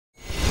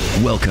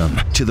Welcome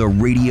to the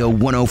Radio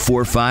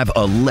 104.5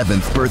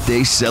 11th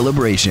birthday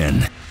celebration.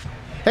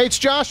 Hey, it's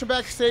Josh from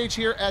Backstage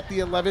here at the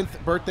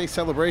 11th birthday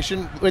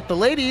celebration with the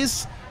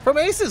ladies from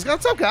Aces.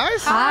 What's up,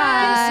 guys?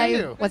 Hi. Good to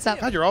see you. What's up?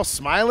 God, you're all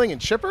smiling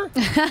and chipper.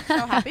 So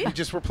happy. You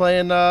just were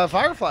playing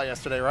Firefly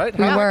yesterday, right?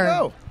 We How'd were. it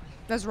go?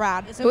 It was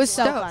rad. It was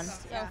so fun.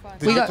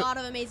 We got a lot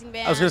of amazing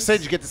bands. I was going to say,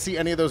 did you get to see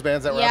any of those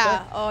bands that were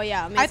out there? Oh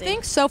yeah, amazing. I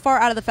think so far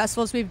out of the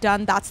festivals we've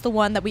done, that's the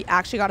one that we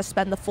actually got to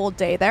spend the full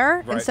day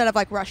there instead of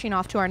like rushing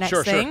off to our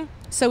next thing. Sure.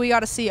 So we got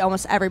to see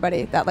almost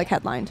everybody that like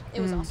headlined.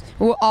 It was awesome.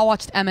 We all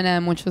watched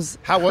Eminem, which was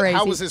crazy.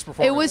 How was his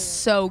performance? It was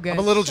so good. I'm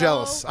a little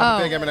jealous. I'm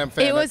a big Eminem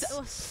fan. It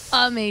was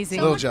amazing.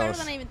 So Little much jealous.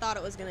 better than I even thought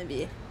it was gonna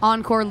be.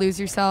 Encore, Lose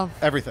Yourself.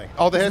 Everything.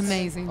 All the It hits? was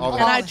amazing. All the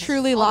And hits. I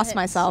truly lost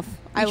myself.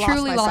 I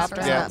truly lost lost myself.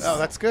 ourselves. Yeah. Yes. Oh,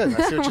 that's good.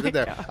 I see what you did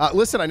there.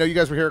 Listen, I know you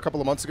guys were here a couple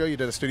of months ago. You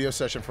did a studio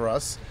session for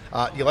us.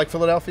 You like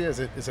Philadelphia? Is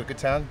it a good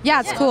town?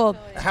 Yeah, it's cool.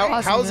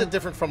 How is it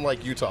different from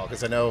like Utah?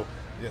 Because I know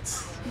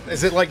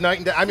is it like night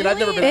and day? I mean, I've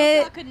never been.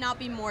 It could not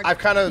be more. I've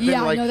kind of been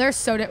Yeah, like. no, they're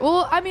so different.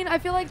 Well, I mean, I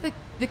feel like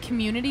the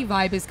community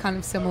vibe is kind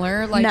of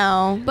similar. Like,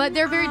 No. But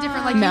they're very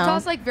different. Like, No.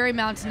 Utah's like very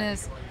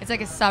mountainous. It's like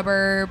a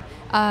suburb.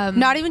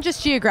 Not even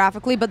just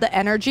geographically, but the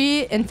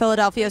energy in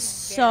Philadelphia is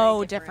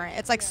so different.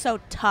 It's like so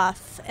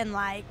tough and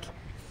like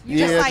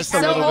Yeah, just a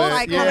everyone, little bit.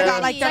 like, Yeah. kinda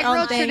got like their Like own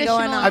real thing traditional.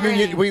 going on. I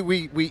mean,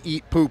 we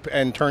eat poop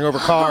and turn over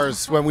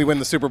cars when we win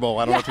the Super Bowl.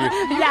 I don't know if you've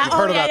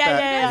heard about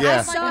that.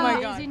 There's Oh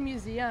like my amazing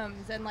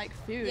museums and like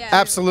food. Yeah.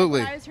 Absolutely.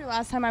 When I was here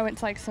last time, I went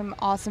to like some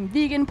awesome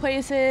vegan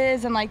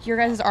places and like your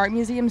guys' art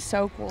museum's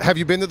so cool. Have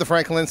you been to the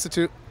Franklin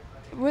Institute?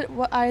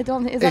 What I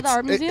don't. Is that the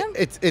art museum?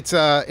 It's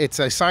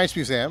a science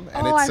museum,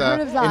 and Oh, it's I've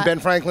heard of in that. Ben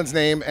Franklin's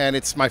name, and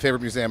it's my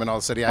favorite museum in all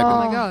the city. I've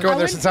my been God. going I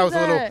there went since to I was a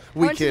little I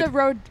wee went kid. to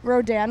the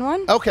Rodin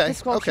one. Okay, The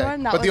sculpture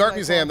one. That but was the art really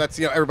museum, cool. that's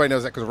everybody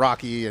knows that because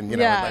Rocky and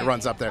Yeah. everybody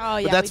runs up there. Oh,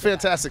 but yeah, that's we did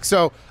that. fantastic.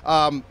 So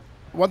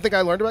one thing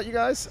I learned about you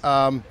guys,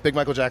 big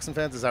Michael Jackson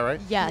fans, is that right?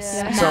 Yes.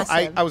 Yeah. So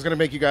Massive. I was gonna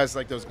make you guys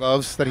like those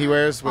gloves that he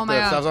wears with Oh my the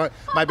God. stuff on it.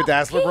 My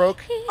bedazzler broke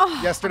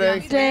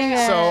yesterday, Dang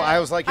it. so I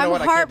was like, you know I'm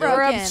what, I can't do it.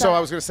 heartbroken. So I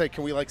was gonna say,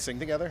 can we like sing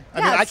together? I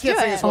Yeah, mean, I let's can't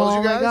do sing it. as well as Oh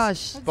you my guys.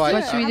 gosh. But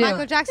What should we do?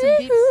 Michael Jackson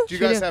peeps. do you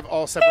guys have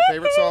all separate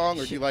favorite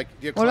songs, or do you like?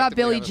 Do you What about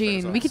collectively Billie have a favorite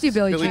Jean? song? We could do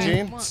Billie Billie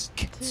Jean. Jean. Verse.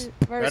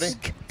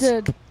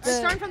 Ready?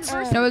 Starting from the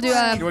first. No, we'll do You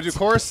want to do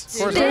chorus?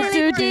 Chorus.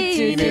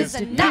 Jean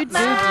is not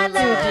my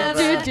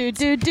lover.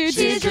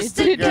 She's just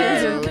a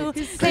girl who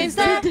claims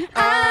that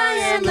I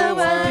am the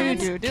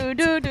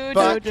one.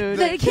 But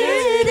The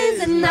kid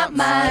is not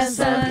my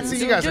son. see,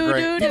 you guys are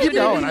great. You keep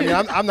going. I mean,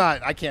 I'm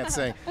not. I can't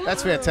sing.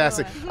 That's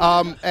fantastic.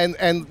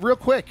 And real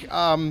quick,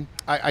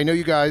 I know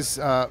you guys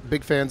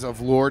big fans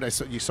of Lorde.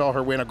 You saw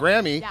her win a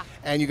Grammy,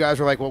 and you guys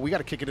were like, well, we got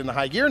to kick it into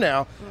high gear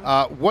now.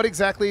 What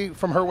exactly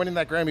from her winning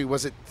that Grammy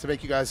was it to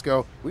make you guys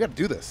go, we got to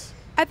do this?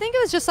 I think it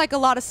was just like a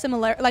lot of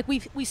similar, like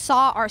we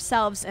saw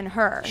ourselves in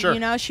her. Sure. You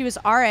know, she was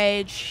our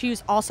age. She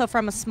was also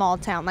from a small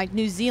town. Like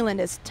New Zealand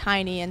is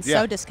tiny and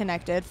Yeah. so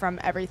disconnected from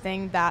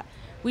everything that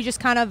we just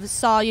kind of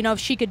saw, you know, if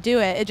she could do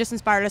it, it just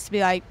inspired us to be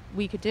like,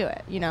 we could do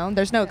it. You know,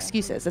 there's no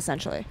excuses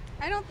essentially.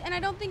 I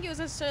don't think it was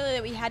necessarily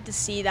that we had to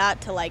see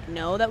that to like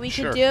know that we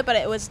Sure. could do it, but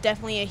it was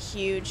definitely a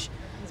huge,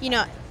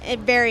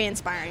 very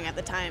inspiring at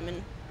the time,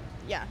 and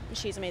yeah,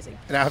 she's amazing.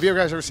 Now, have you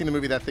guys ever seen the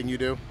movie That Thing You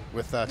Do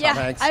with Tom Yeah,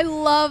 Hanks? I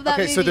love that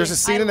Okay, movie. so there's a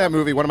scene I in that love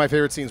movie, one of my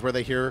favorite scenes, where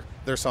they hear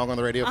their song on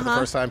the radio for the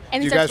first time.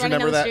 And Do he you starts guys running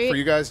remember down the that? For street.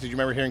 you guys, did you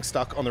remember hearing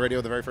Stuck on the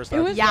radio the very first It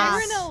time? was Yes. we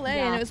were in LA and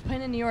Yeah. it was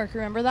playing in New York.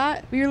 Remember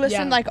that? We were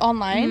listening Yeah. like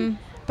online,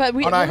 but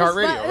we On it was-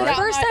 iHeartRadio, The right?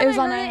 first time It was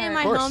I on heard it in iHeart.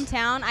 my Of course.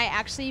 hometown, I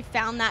actually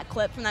found that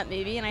clip from that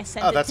movie and I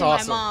sent Oh, it that's to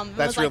awesome. my mom. And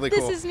That's was really like,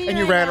 cool. This is me And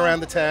you right ran now. around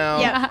the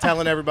town, Yeah.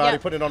 telling everybody, Yeah.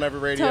 putting it on every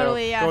radio,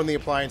 Totally, yeah. going to the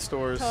appliance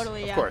stores.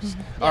 Totally, Of yeah. course.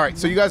 All right,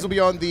 so you guys will be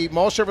on the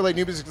Mall Chevrolet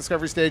New Music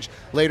Discovery stage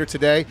later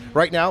today.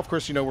 Right now, of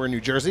course, you know we're in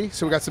New Jersey,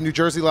 so we got some New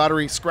Jersey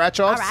Lottery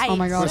scratch-offs. All right. Oh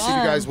my We'll gosh. see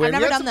you guys win. I've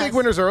never We had done some big this.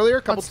 winners earlier,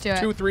 a couple Let's do it.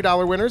 $2,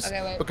 $3 winners.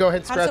 Okay, wait. But go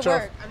ahead and How does scratch it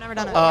off. work? I've never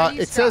done it. do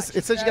you It says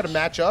scratch? you got to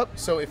match up.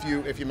 So if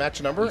you match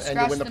a number and you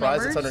scratch win the the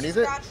prize that's numbers? underneath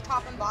it,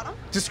 top and bottom.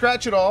 just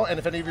scratch it all. And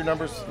if any of your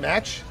numbers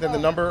match, then the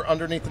number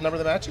underneath the number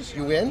that matches,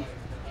 you win.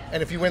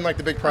 And if you win like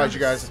the big prize, you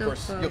guys, so of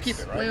course, close. you'll keep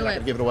it, right? Wait, You're not wait.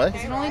 gonna give it away.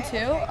 Is it only 2?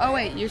 Oh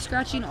wait, you're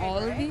scratching all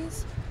of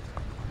these?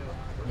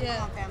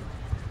 Yeah.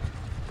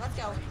 Let's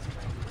go.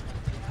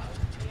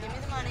 Give me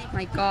the money.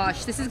 My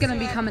gosh, this is gonna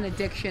become an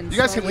addiction. You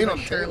guys can slowly lean on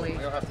but the table. surely. You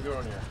don't have to do it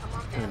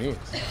on your knees.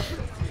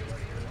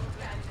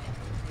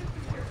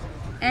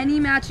 Any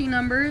matching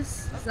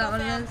numbers? Is that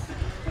what it is?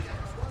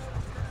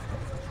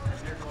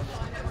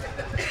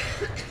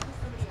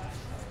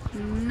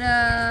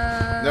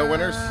 No. No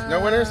winners?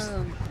 No winners?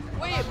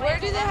 Wait, where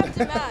do they have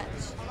to match?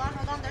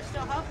 Hold on, there's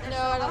still hope. No,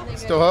 I don't think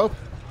Still hope,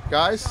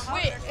 guys.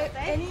 Wait,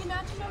 any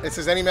matching number? It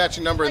says any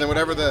matching number, and then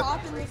whatever the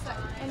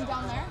And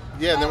down there?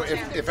 yeah. And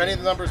then if any of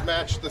the numbers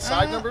match the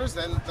side numbers,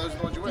 then those are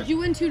the ones you win. Did you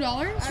win $2?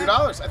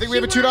 $2. I think we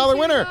have a $2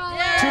 winner.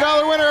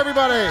 $2 winner,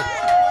 everybody.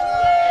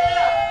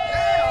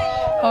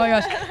 Oh my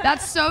gosh,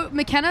 that's so.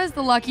 McKenna is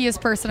the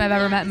luckiest person I've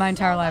ever met in my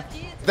entire life.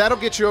 That'll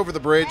get you over the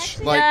bridge.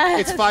 Like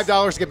Yes. it's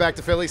 $5 to get back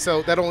to Philly,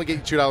 so that'll only get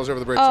you $2 over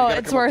the bridge. so Oh, you gotta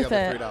it's come up with worth the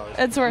other it. $3.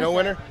 It's worth no it.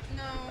 winner.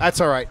 That's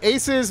all right.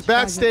 Aces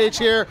backstage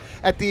here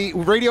at the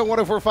Radio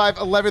 104.5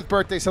 11th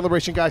birthday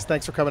celebration. Guys,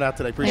 thanks for coming out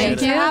today. Appreciate it.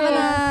 Thanks for having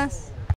us.